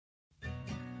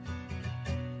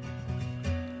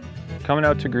Coming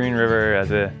out to Green River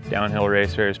as a downhill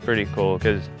racer is pretty cool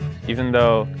because even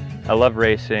though I love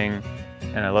racing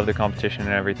and I love the competition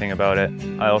and everything about it,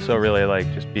 I also really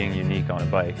like just being unique on a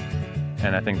bike.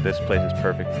 And I think this place is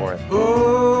perfect for it.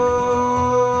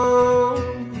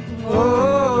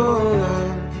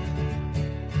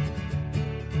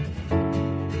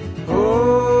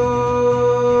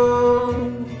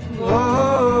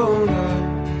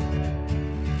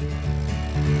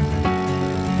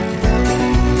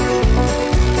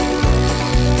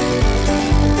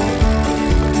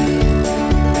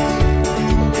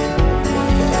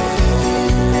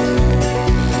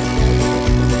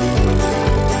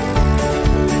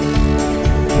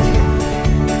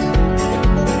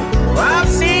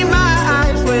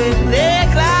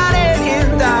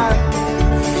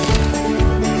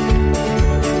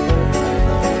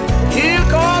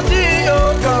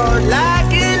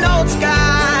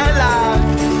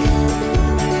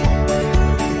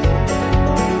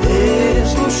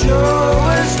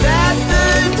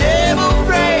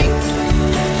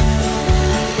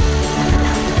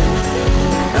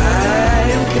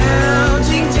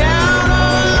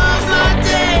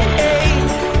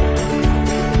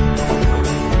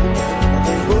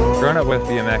 Growing up with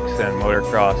BMX and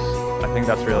motocross, I think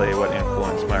that's really what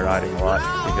influenced my riding a lot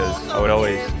because I would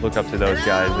always look up to those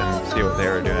guys and see what they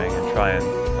were doing and try and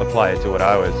apply it to what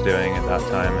I was doing at that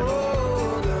time. And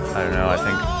I don't know, I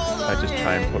think I just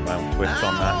try and put my own twist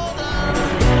on that.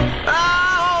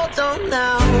 I hold on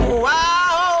now, I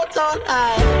hold on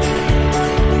now.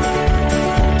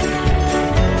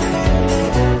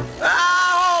 I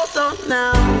hold on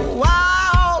now, I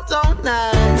hold on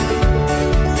now.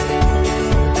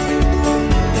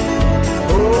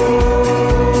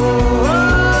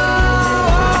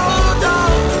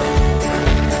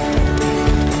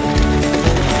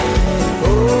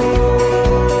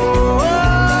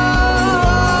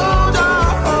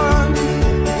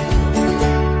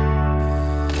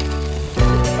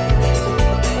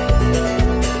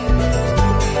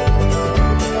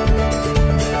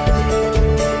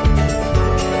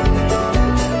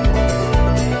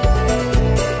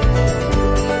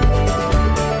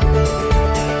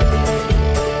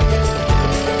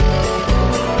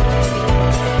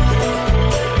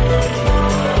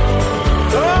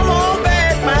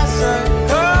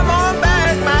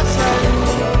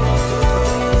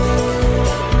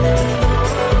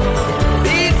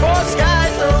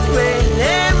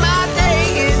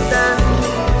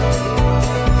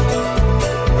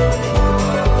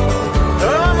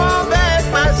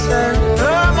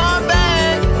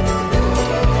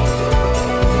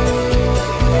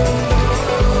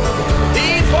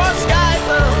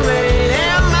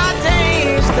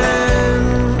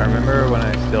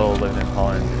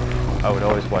 I would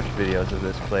always watch videos of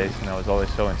this place and I was always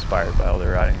so inspired by all the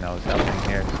riding that was happening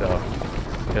here, so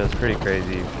it was pretty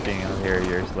crazy being out here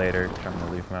years later trying to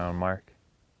leave my own mark.